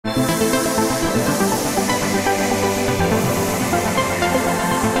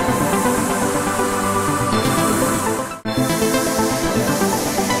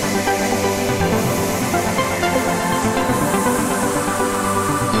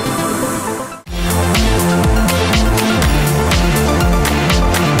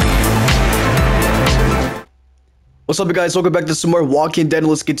What's up, you guys? Welcome back to some more Walking Dead.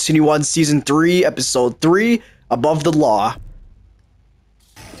 Let's continue on Season 3, Episode 3, Above the Law.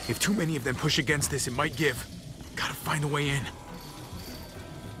 If too many of them push against this, it might give. Gotta find a way in.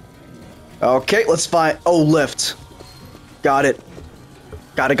 Okay, let's find... Oh, lift. Got it.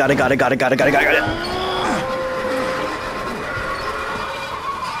 Got it.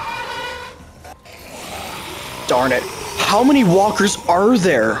 Darn it. How many walkers are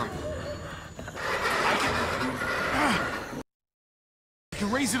there? I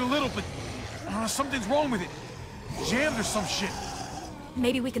can raise it a little, but something's wrong with it. Jammed or some shit.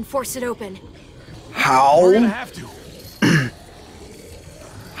 Maybe we can force it open. How? We're gonna have to.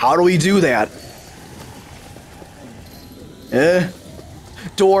 How do we do that?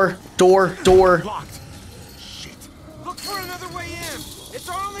 Door. Locked. Shit. Look for another way in. It's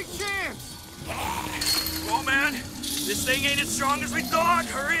our only chance. Oh man, this thing ain't as strong as we thought.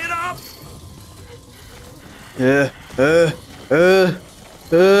 Hurry it up.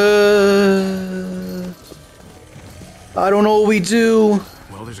 I don't know what we do.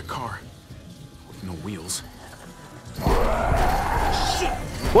 Well, there's a car. With no wheels.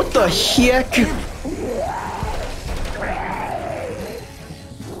 What the heck?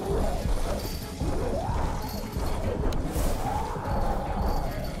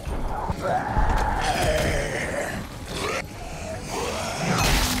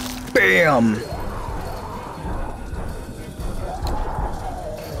 Bam!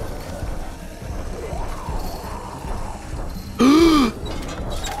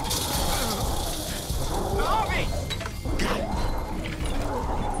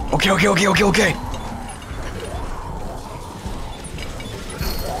 Okay.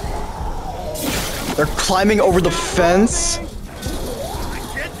 They're climbing over the fence.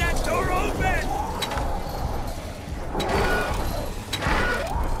 Get that door open.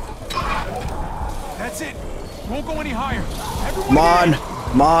 That's it. Won't go any higher. Everyone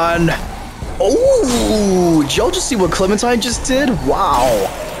Come on. Oh, did y'all just see what Clementine just did? Wow.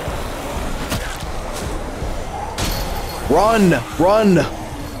 Run.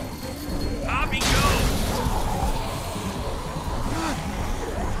 Bobby, go.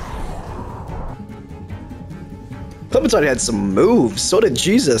 Clementine had some moves. So did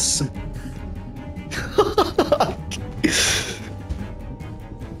Jesus.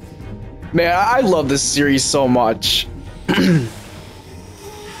 Man, I love this series so much. Come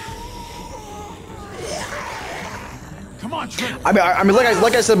on, Trent. I mean,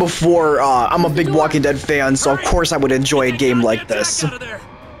 like I said before, I'm a big Walking Dead fan, so of course I would enjoy a game like this. Out of there.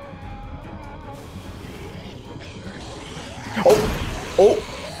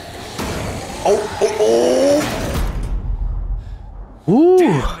 Ooh.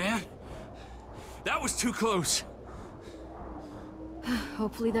 Damn, man. That was too close.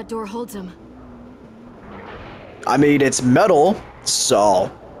 Hopefully that door holds him. I mean, it's metal,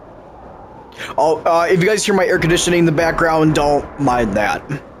 so... Oh, if you guys hear my air conditioning in the background, don't mind that.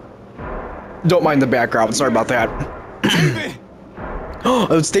 Don't mind the background, sorry about that. David! Oh,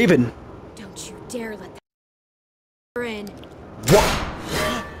 it's David. Don't you dare let that door in. What?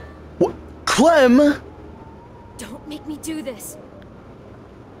 Clem? Don't make me do this.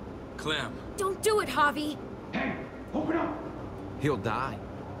 Clem. Don't do it, Javi. Open up. He'll die.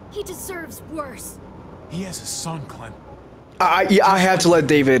 He deserves worse. He has a son, Clem. Yeah, I have to let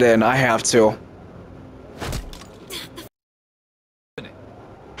David in. I have to.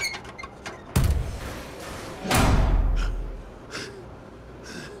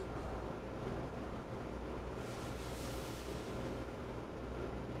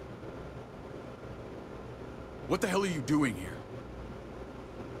 What the hell are you doing here?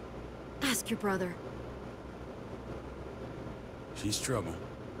 Ask your brother. She's trouble.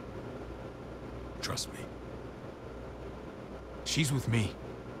 Trust me. She's with me.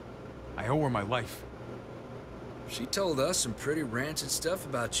 I owe her my life. She told us some pretty rancid stuff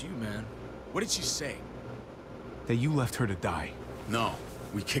about you, man. What did she say? That you left her to die. No,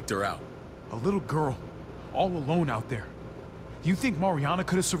 we kicked her out. A little girl, all alone out there. You think Mariana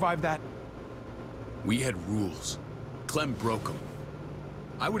could have survived that? We had rules. Clem broke them.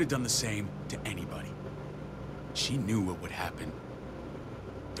 I would have done the same to anybody. She knew what would happen.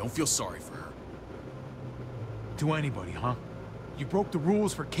 Don't feel sorry for her. To anybody, huh? You broke the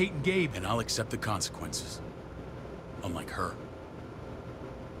rules for Kate and Gabe. And I'll accept the consequences. Unlike her.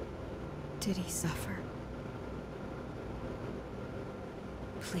 Did he suffer?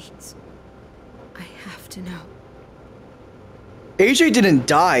 Please. I have to know. AJ didn't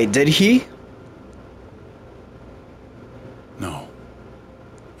die, did he? No.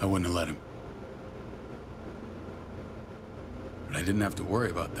 I wouldn't have let him. But I didn't have to worry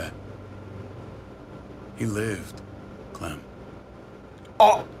about that. He lived. Clem.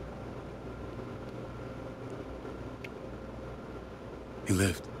 Oh, He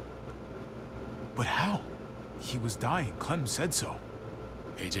lived. But how? He was dying. Clem said so.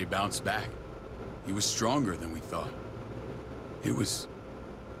 AJ bounced back. He was stronger than we thought. It was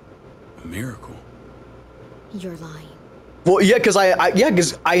a miracle. You're lying. well, yeah, because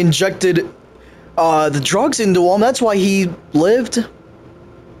I injected the drugs into him. That's why he lived.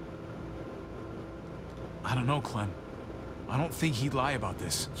 I don't know, Clem. I don't think he'd lie about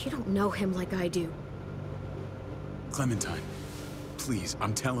this. You don't know him like I do. Clementine, please,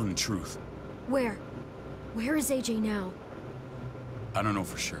 I'm telling the truth. Where? Where is AJ now? I don't know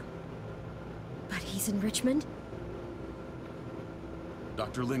for sure. But he's in Richmond?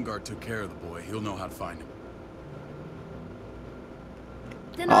 Dr. Lingard took care of the boy. He'll know how to find him.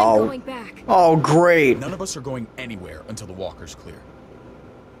 Then I'm going back. Oh, great. None of us are going anywhere until the walker's clear.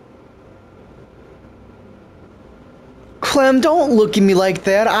 Clem, don't look at me like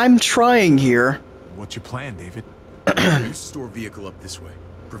that. I'm trying here. What's your plan, David? You store vehicle up this way.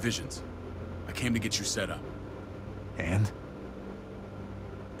 Provisions. I came to get you set up. And?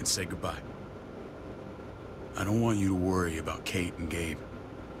 And say goodbye. I don't want you to worry about Kate and Gabe.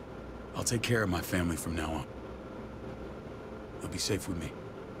 I'll take care of my family from now on. They'll be safe with me.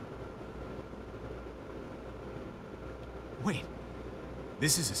 Wait.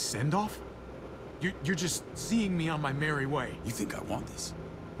 This is a send-off? You're just seeing me on my merry way. You think I want this?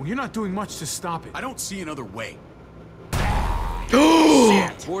 Well, you're not doing much to stop it. I don't see another way.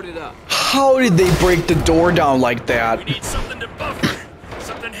 Board it up. How did they break the door down like We that? need something to buffer.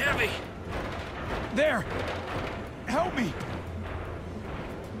 Something heavy. There! Help me!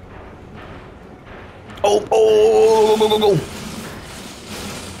 Oh.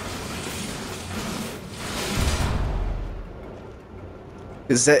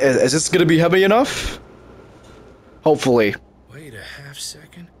 Is this gonna be heavy enough? Hopefully. Wait a half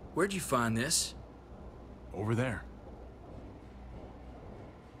second. Where'd you find this? Over there.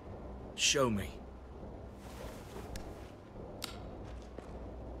 Show me.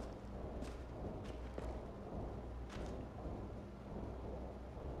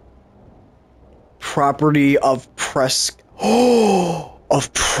 Property of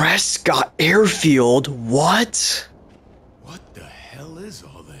of Prescott Airfield. What? What the hell is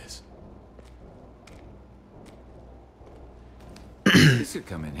all this? This could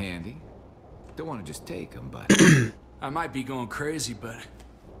come in handy. Don't want to just take them, but... I might be going crazy, but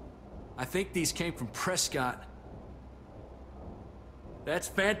I think these came from Prescott. That's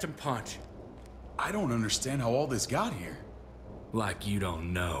Phantom Punch. I don't understand how all this got here. Like you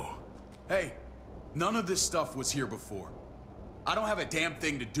don't know. Hey, none of this stuff was here before. I don't have a damn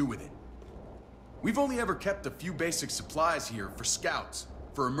thing to do with it. We've only ever kept a few basic supplies here for scouts,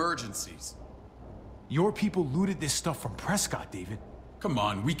 for emergencies. Your people looted this stuff from Prescott, David. Come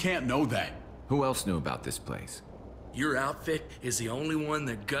on, we can't know that. Who else knew about this place? Your outfit is the only one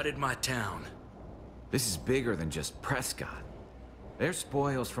that gutted my town. This is bigger than just Prescott. There's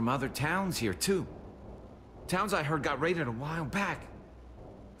spoils from other towns here, too. Towns I heard got raided a while back.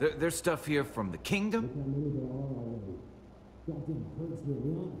 There's stuff here from the Kingdom.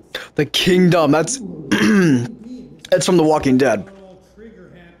 The Kingdom. That's that's from The Walking Dead.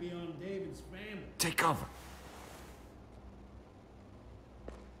 Take cover.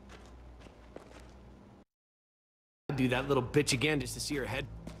 Do that little bitch again just to see her head.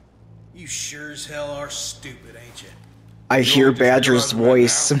 You sure as hell are stupid, ain't you? I hear Badger's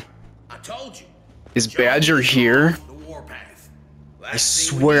voice. I told you. Is Badger here? The warpath. I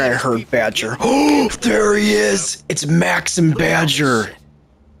swear I heard Badger. Oh, there he is! It's Max and Badger.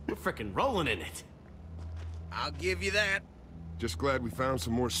 We're frickin' rolling in it. I'll give you that. Just glad we found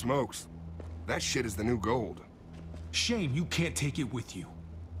some more smokes. That shit is the new gold. Shame you can't take it with you.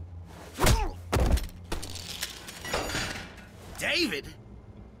 David?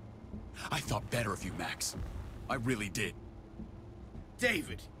 I thought better of you, Max. I really did.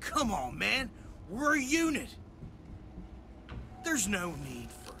 David, come on, man. We're a unit. There's no need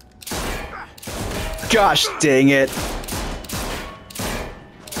for... Gosh dang it.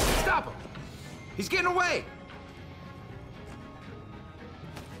 Stop him! He's getting away!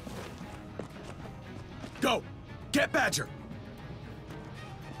 Go! Get Badger!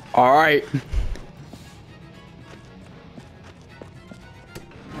 Alright.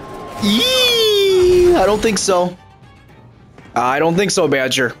 Yee! I don't think so. I don't think so,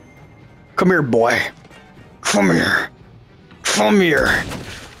 Badger. Come here, boy. Come here. Come here.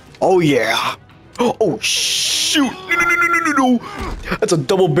 Oh, yeah. Oh, shoot. No. That's a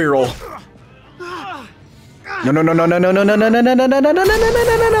double barrel. No, no, no, no, no, no, no, no, no, no, no, no, no, no, no, no,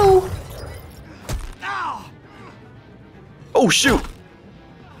 no, no, no. Oh, shoot.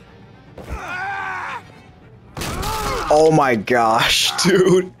 Oh my gosh,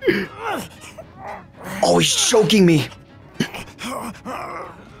 dude. Oh, he's choking me.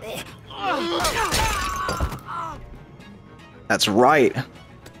 That's right.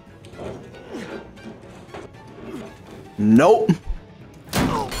 Nope.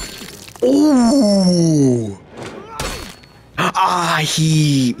 Ooh. Ah,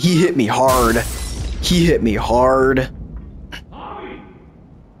 he hit me hard. He hit me hard.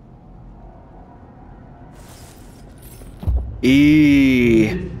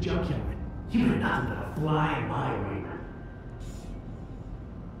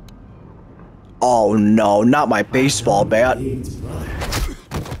 Oh no, not my baseball bat.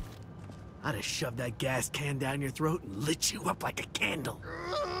 I'd have shoved that gas can down your throat and lit you up like a candle.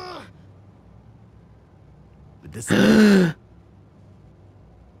 But this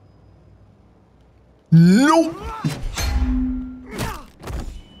Nope.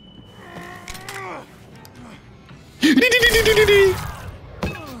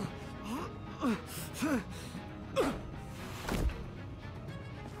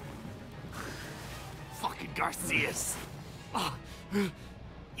 fucking Garcias. Oh,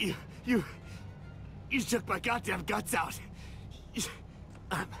 you took my goddamn guts out.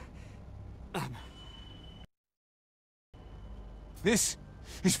 This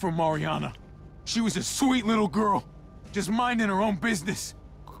is for Mariana. She was a sweet little girl, just minding her own business.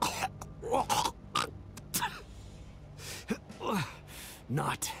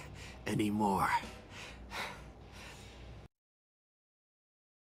 Not anymore.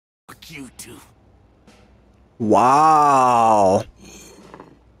 Fuck you two. Wow.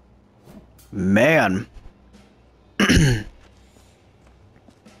 Man. Get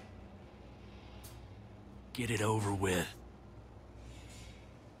it over with.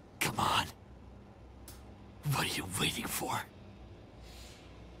 Come on. What are you waiting for?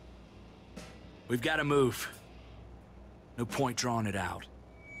 We've got to move. No point drawing it out.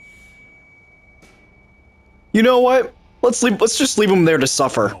 You know what? Let's just leave him there to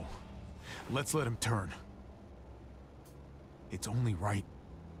suffer. No. Let's let him turn. It's only right.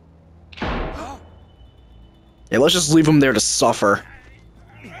 Yeah, let's just leave him there to suffer.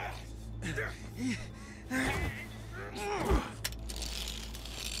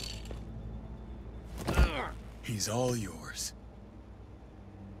 He's all yours.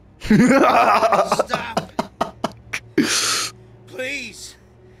 Stop! Please!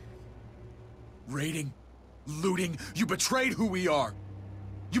 Raiding, looting, you betrayed who we are.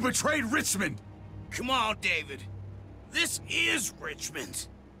 You betrayed Richmond. Come on, David. This is Richmond.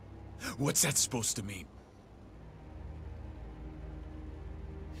 What's that supposed to mean?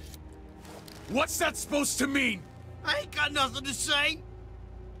 What's that supposed to mean? I ain't got nothing to say.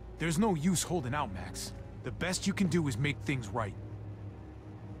 There's no use holding out, Max. The best you can do is make things right.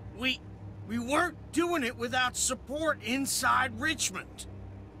 We weren't doing it without support inside Richmond.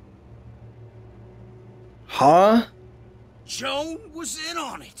 Huh? Joan was in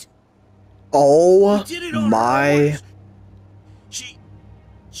on it. Oh We did it on her my. orders.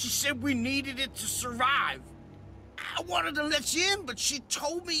 She said we needed it to survive. I wanted to let you in, but she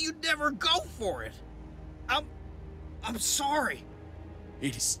told me you'd never go for it. I'm sorry.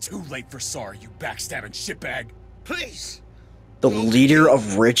 It is too late for sorry, you backstabbing shitbag. Please. The leader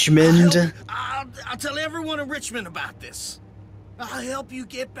of Richmond? I'll tell everyone in Richmond about this. I'll help you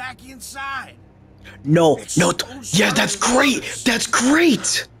get back inside. No, no. Yeah, that's great. That's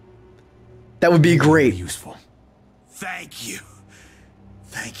great. That would be great. Useful. Thank you.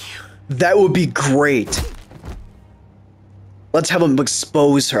 Thank you. That would be great. Let's have him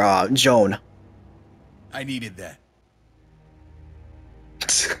expose her, Joan. I needed that.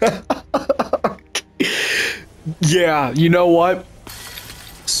 Yeah, you know what?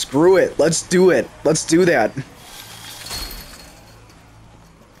 Screw it. Let's do it. Let's do that.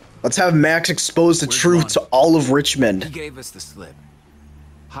 Let's have Max expose the truth to all of Richmond. He gave us the slip.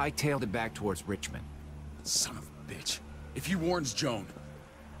 Hightailed it back towards Richmond. Son of a bitch. If he warns Joan.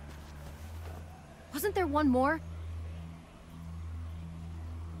 Wasn't there one more?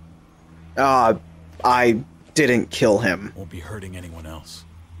 I didn't kill him. Won't be hurting anyone else.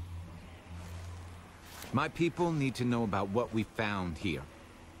 My people need to know about what we found here.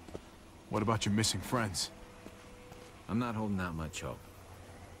 What about your missing friends? I'm not holding out much hope.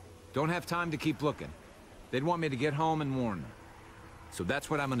 Don't have time to keep looking. They'd want me to get home and warn them. So that's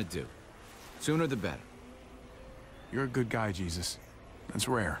what I'm gonna do. Sooner the better. You're a good guy, Jesus. That's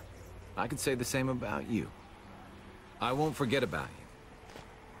rare. I could say the same about you. I won't forget about you.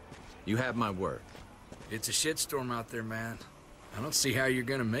 You have my word. It's a shitstorm out there, man. I don't see how you're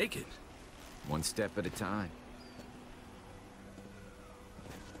gonna make it. One step at a time.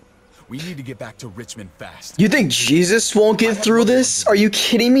 We need to get back to Richmond fast. You think Jesus won't get through this? Are you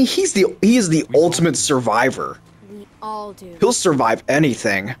kidding me? He is the ultimate survivor. We all do. He'll survive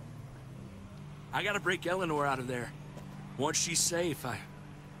anything. I gotta break Eleanor out of there. Once she's safe,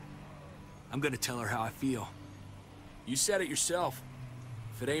 I'm gonna tell her how I feel. You said it yourself.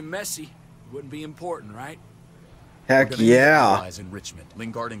 If it ain't messy, it wouldn't be important, right? Heck yeah. In Richmond,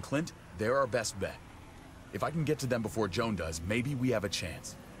 Lingard and Clint, they're our best bet. If I can get to them before Joan does, maybe we have a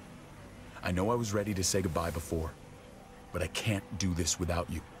chance. I know I was ready to say goodbye before, but I can't do this without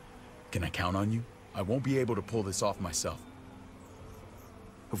you. Can I count on you? I won't be able to pull this off myself.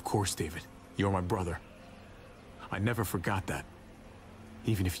 Of course, David. You're my brother. I never forgot that.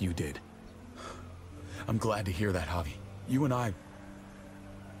 Even if you did. I'm glad to hear that, Javi. You and I,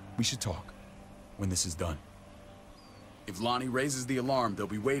 we should talk when this is done. If Lonnie raises the alarm, they'll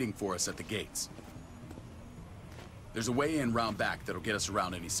be waiting for us at the gates. There's a way in round back that'll get us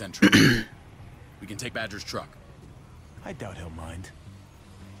around any sentry. We can take Badger's truck. I doubt he'll mind.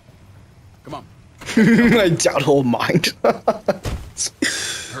 Come on. I doubt he'll mind.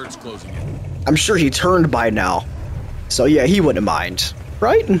 Herd's closing in. I'm sure he turned by now. So yeah, he wouldn't mind.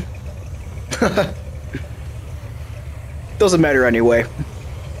 Right? Doesn't matter anyway.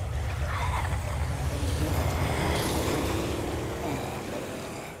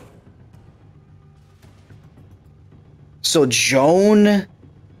 So Joan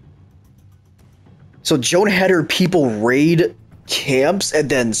had her people raid camps and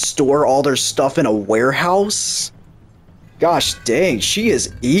then store all their stuff in a warehouse? Gosh dang, she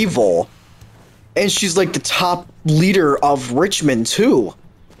is evil. And she's like the top leader of Richmond too.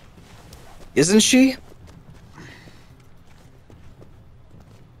 Isn't she?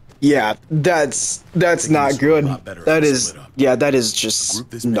 Yeah, that's not good. That is, yeah, that is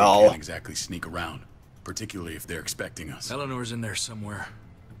just no. Can't exactly sneak around, particularly if they're expecting us. Eleanor's in there somewhere.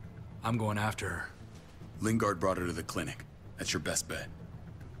 I'm going after her. Lingard brought her to the clinic. That's your best bet.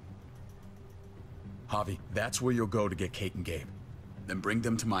 Javi, that's where you'll go to get Kate and Gabe. Then bring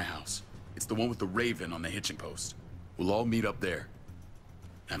them to my house. It's the one with the raven on the hitching post. We'll all meet up there.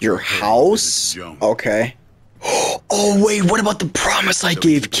 Your house? Okay. Oh wait, what about the promise I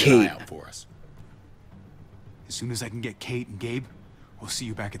gave Kate? As soon as I can get Kate and Gabe, we'll see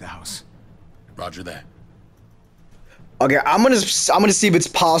you back at the house. Roger that. Okay, I'm gonna see if it's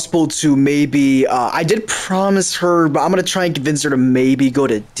possible to maybe. I did promise her, but I'm gonna try and convince her to maybe go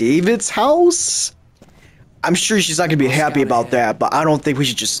to David's house. I'm sure she's not gonna be happy about that, but I don't think we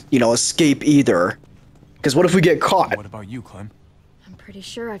should just, escape either. Because what if we get caught? What about you, Clem? I'm pretty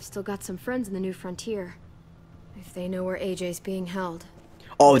sure I've still got some friends in the New Frontier. If they know where AJ's being held.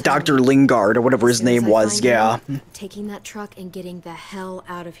 Oh, Dr. Lingard, or whatever his name was, yeah. Taking that truck and getting the hell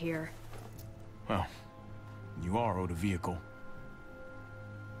out of here. Well, you are owed a vehicle.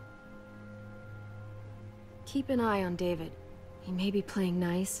 Keep an eye on David. He may be playing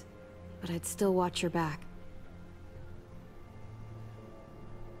nice, but I'd still watch your back.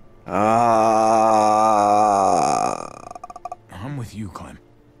 I'm with you, Clem.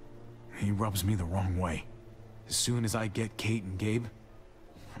 He rubs me the wrong way. As soon as I get Kate and Gabe,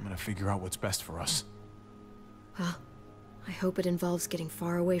 I'm gonna figure out what's best for us. Well, I hope it involves getting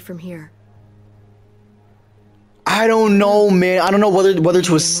far away from here. I don't know, man. I don't know whether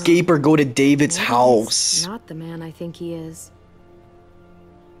to escape or go to David's house. Not the man I think he is.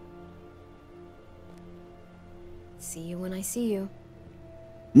 See you when I see you.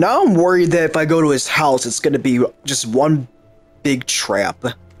 Now I'm worried that if I go to his house, it's gonna be just one big trap.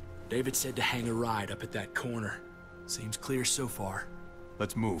 David said to hang a ride up at that corner. Seems clear so far.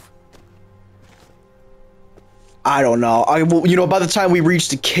 Let's move. I don't know. By the time we reach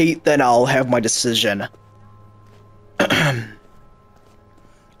to Kate, then I'll have my decision.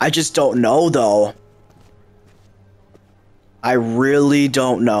 I just don't know, though. I really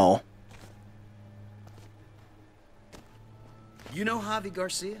don't know. You know Javi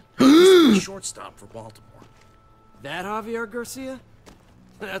Garcia? He's the shortstop for Baltimore. That Javier Garcia?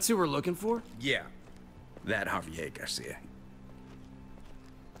 That's who we're looking for? Yeah, that Javier Garcia.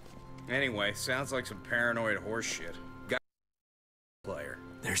 Anyway, sounds like some paranoid horse shit. Got player.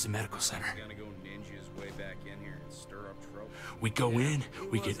 There's the medical center. Gonna go ninja his way back in here and stir up trouble. We go in,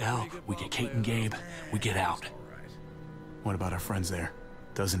 we get Elle, we get Kate and Gabe, we get out. What about our friends there?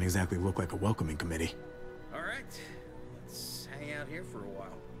 Doesn't exactly look like a welcoming committee. Alright, let's hang out here for a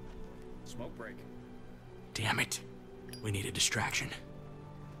while. Smoke break. Damn it. We need a distraction.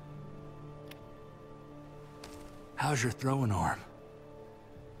 How's your throwing arm?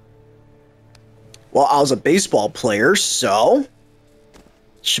 Well, I was a baseball player, so it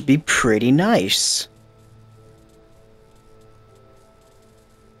should be pretty nice.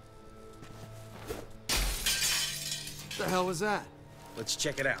 hell was that? Let's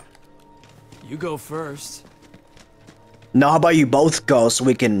check it out. You go first. Now, how about you both go so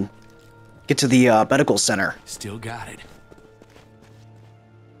we can get to the medical center? Still got it.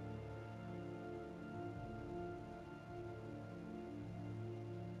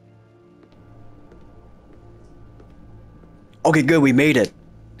 Okay, good, we made it.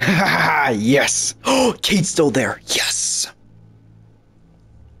 Yes. Oh, Kate's still there. Yes.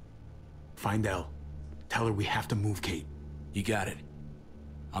 Find Elle. Tell her we have to move Kate. You got it.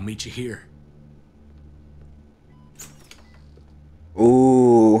 I'll meet you here.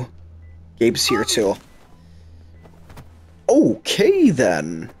 Ooh. Gabe's here too. Okay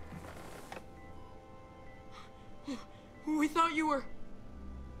then. We thought you were...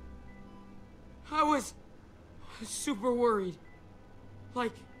 I was super worried.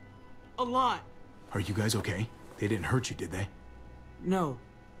 Like, a lot. Are you guys okay? They didn't hurt you, did they? No,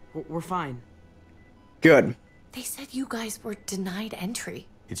 we're fine. Good. They said you guys were denied entry.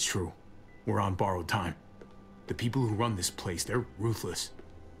 It's true. We're on borrowed time. The people who run this place, they're ruthless.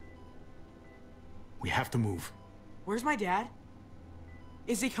 We have to move. Where's my dad?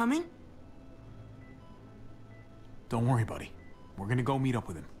 Is he coming? Don't worry, buddy. We're gonna go meet up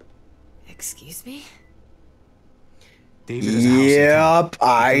with him. Excuse me? David has a house in town. Yep,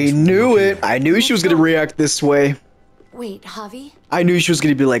 I knew it. I knew she was gonna react this way. Wait, Javi? I knew she was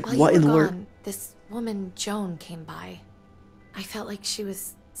gonna be like, While what you in were the world? gone, this woman, Joan, came by. I felt like she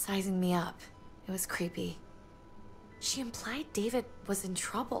was sizing me up. It was creepy. She implied David was in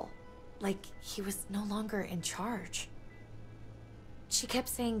trouble. Like he was no longer in charge. She kept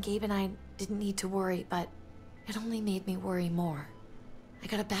saying Gabe and I didn't need to worry, but it only made me worry more. I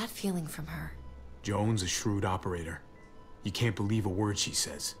got a bad feeling from her. Joan's a shrewd operator. You can't believe a word she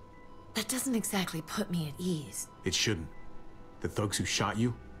says. That doesn't exactly put me at ease. It shouldn't. The thugs who shot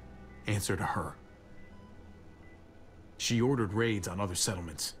you answer to her. She ordered raids on other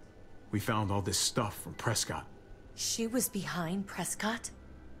settlements. We found all this stuff from Prescott. She was behind Prescott?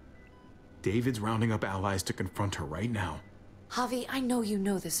 David's rounding up allies to confront her right now. Javi, I know you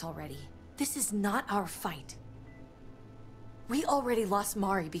know this already. This is not our fight. We already lost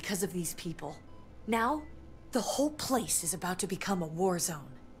Mari because of these people. Now, the whole place is about to become a war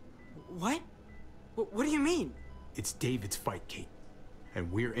zone. What? What do you mean? It's David's fight, Kate.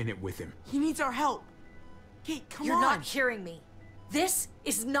 And we're in it with him. He needs our help. Kate, come on. You're not hearing me. This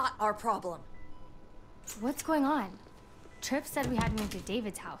is not our problem. What's going on? Tripp said we had to move to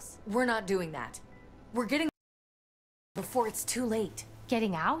David's house. We're not doing that. We're getting before it's too late.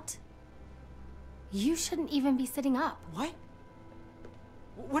 Getting out? You shouldn't even be sitting up. What?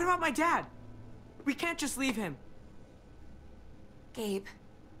 What about my dad? We can't just leave him. Gabe,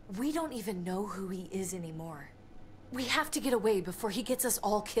 we don't even know who he is anymore. We have to get away before he gets us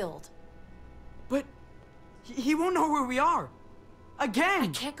all killed. But he won't know where we are. Again! I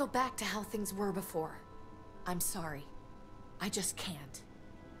can't go back to how things were before. I'm sorry. I just can't.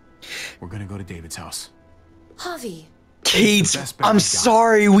 We're gonna go to David's house. Javi! Kate, I'm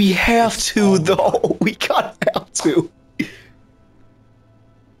sorry, we have to though. We gotta have to.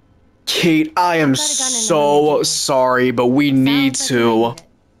 Kate, I am so sorry, but we need to.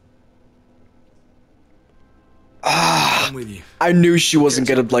 I'm with you. I knew she wasn't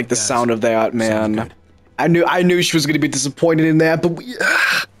gonna like the sound of that, man. I knew she was gonna be disappointed in that, but we.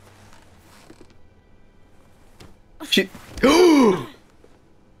 She.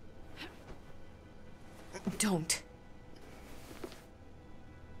 Don't.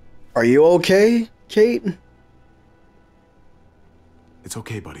 Are you okay, Kate? It's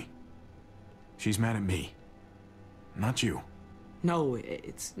okay, buddy. She's mad at me. Not you. No,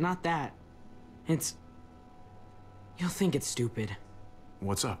 it's not that. It's... You'll think it's stupid.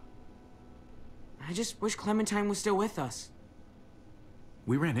 What's up? I just wish Clementine was still with us.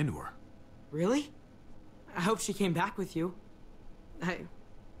 We ran into her. Really? I hope she came back with you. I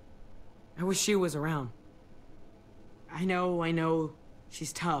wish she was around. I know,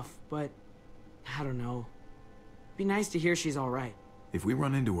 she's tough, but I don't know. It'd be nice to hear she's all right. If we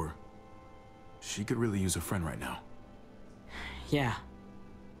run into her, she could really use a friend right now. Yeah.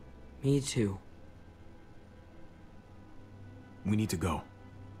 Me too. We need to go.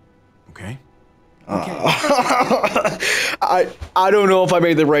 Okay? I don't know if I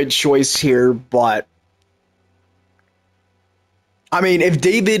made the right choice here, but I mean, if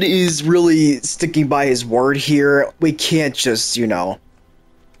David is really sticking by his word here, we can't just, you know.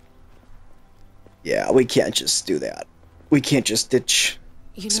 Yeah, we can't just do that. We can't just ditch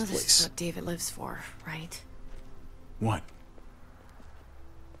You know this is what David lives for, right? What?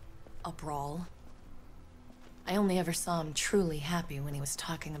 A brawl. I only ever saw him truly happy when he was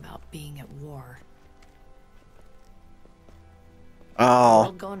talking about being at war. Oh.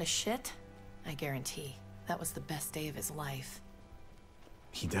 World going to shit? I guarantee that was the best day of his life.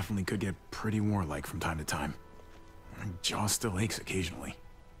 He definitely could get pretty warlike from time to time. My jaw still aches occasionally.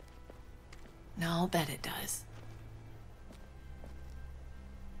 No, I'll bet it does.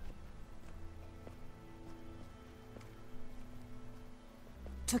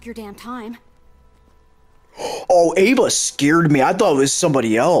 Took your damn time. Oh, Ava scared me. I thought it was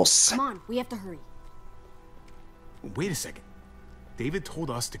somebody else. Come on, we have to hurry. Wait a second. David told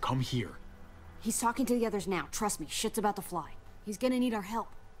us to come here. He's talking to the others now. Trust me, shit's about to fly. He's gonna need our help.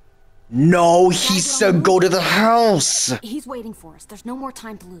 No, he said go to the house. He's waiting for us. There's no more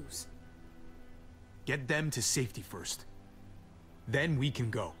time to lose. Get them to safety first. Then we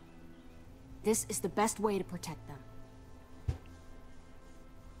can go. This is the best way to protect them.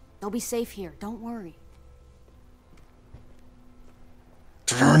 They'll be safe here. Don't worry.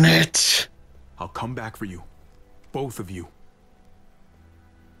 Darn it. I'll come back for you. Both of you.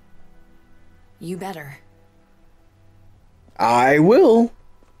 You better. I will.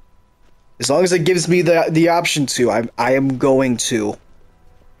 As long as it gives me the option to, I am going to.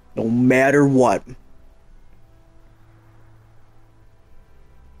 No matter what.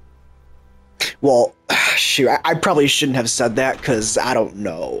 Well, shoot, I probably shouldn't have said that, because I don't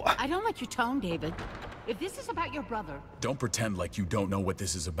know. I don't like your tone, David. If this is about your brother... Don't pretend like you don't know what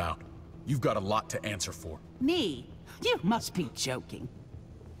this is about. You've got a lot to answer for. Me? You must be joking.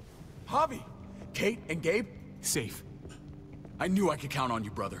 Javi! Kate and Gabe? Safe. I knew I could count on you,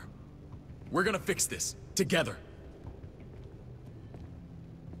 brother. We're gonna fix this. Together.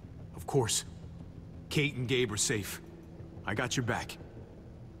 Of course. Kate and Gabe are safe. I got your back.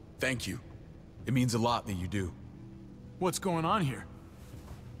 Thank you. It means a lot that you do. What's going on here?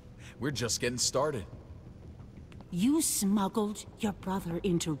 We're just getting started. You smuggled your brother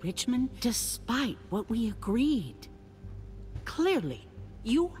into Richmond despite what we agreed. Clearly,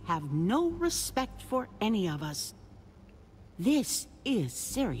 you have no respect for any of us. This is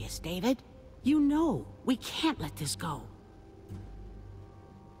serious, David. You know we can't let this go.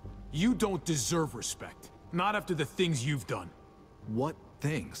 You don't deserve respect. Not after the things you've done. What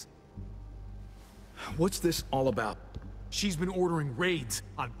things? What's this all about? She's been ordering raids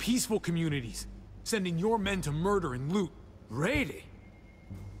on peaceful communities, sending your men to murder and loot. Raiding?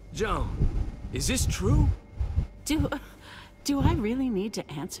 Joan, is this true? Do I really need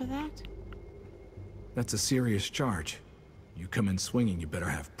to answer that? That's a serious charge. You come in swinging, you better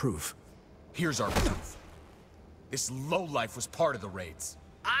have proof. Here's our proof. This lowlife was part of the raids.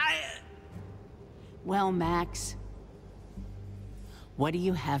 Well, Max, what do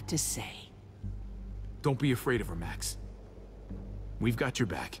you have to say? Don't be afraid of her, Max. We've got your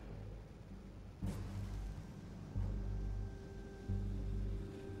back.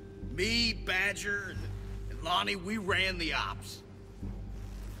 Me, Badger, and Lonnie, we ran the ops.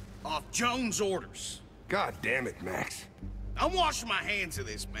 Off Joan's orders. God damn it, Max. I'm washing my hands of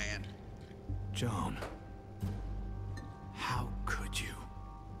this, man. Joan. How could you?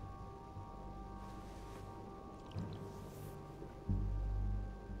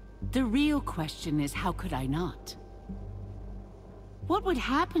 The real question is, how could I not? What would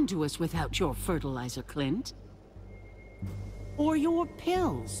happen to us without your fertilizer, Clint? Or your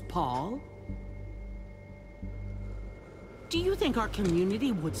pills, Paul? Do you think our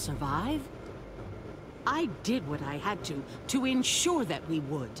community would survive? I did what I had to ensure that we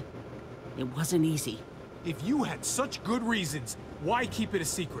would. It wasn't easy. If you had such good reasons, why keep it a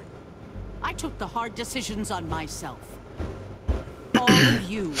secret? I took the hard decisions on myself. All of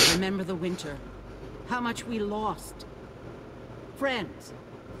you remember the winter. How much we lost. Friends.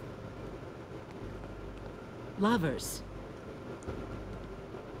 Lovers.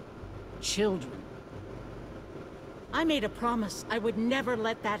 Children. I made a promise I would never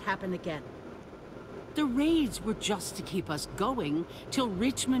let that happen again. The raids were just to keep us going till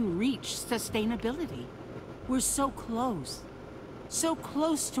Richmond reached sustainability. We're so close. So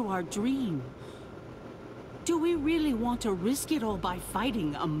close to our dream. Do we really want to risk it all by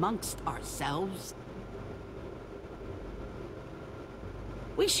fighting amongst ourselves?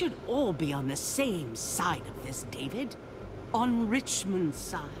 We should all be on the same side of this, David. On Richmond's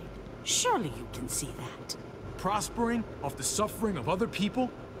side. Surely you can see that. Prospering off the suffering of other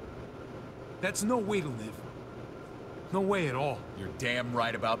people? That's no way to live. No way at all. You're damn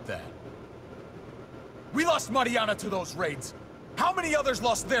right about that. We lost Mariana to those raids. How many others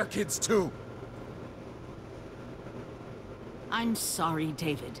lost their kids too? I'm sorry,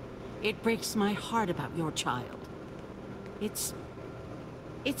 David. It breaks my heart about your child. It's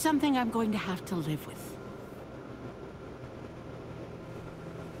something I'm going to have to live with.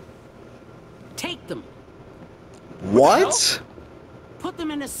 Take them. What? put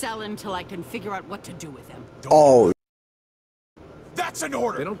them in a cell until I can figure out what to do with them. Oh. That's an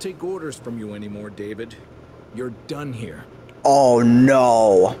order! They don't take orders from you anymore, David. You're done here. Oh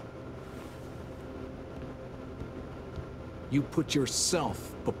no. You put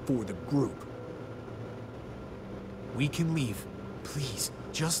yourself before the group. We can leave. Please,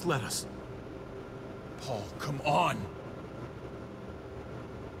 just let us. Paul, come on!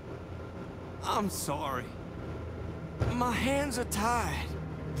 I'm sorry. My hands are tied.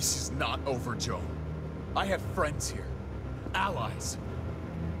 This is not over, Joe. I have friends here. Allies.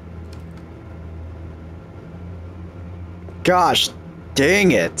 Gosh, dang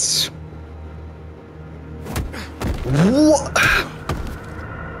it. What?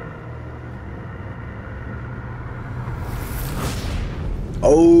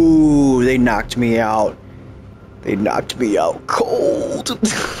 Oh, they knocked me out. They knocked me out cold.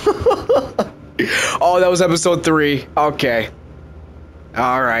 Oh, that was episode 3. Okay.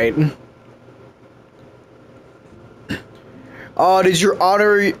 Alright. Oh, did your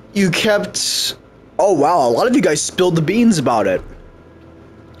honor you kept... Oh, wow, a lot of you guys spilled the beans about it.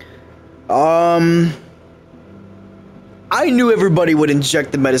 I knew everybody would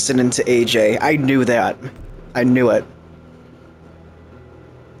inject the medicine into AJ. I knew that. I knew it.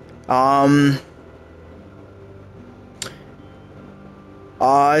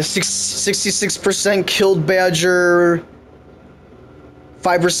 66% killed Badger,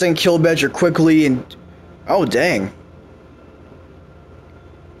 5% killed Badger quickly, and oh dang.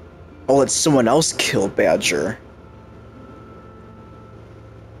 Oh, it's someone else killed Badger.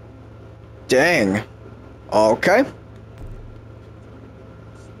 Dang. Okay.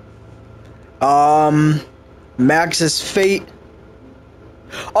 Max's fate.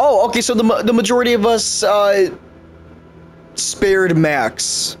 Oh, okay, so the majority of us, spared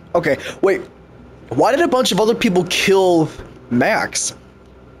Max. Okay, wait. Why did a bunch of other people kill Max?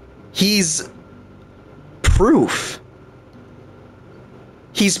 He's proof.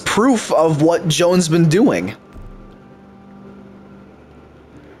 He's proof of what Joan's been doing.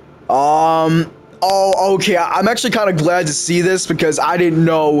 Oh, okay. I'm actually kind of glad to see this because I didn't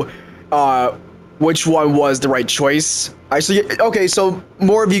know, which one was the right choice. Actually, okay, so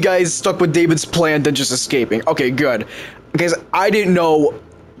more of you guys stuck with David's plan than just escaping. Okay, good. Because I didn't know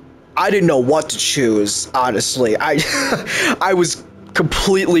what to choose, honestly. I was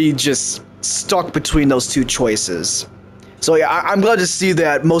completely just stuck between those two choices. So yeah, I'm glad to see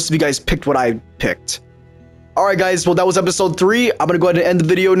that most of you guys picked what I picked. Alright guys, well that was episode 3. I'm gonna go ahead and end the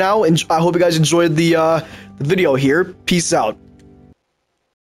video now, and I hope you guys enjoyed the video here. Peace out.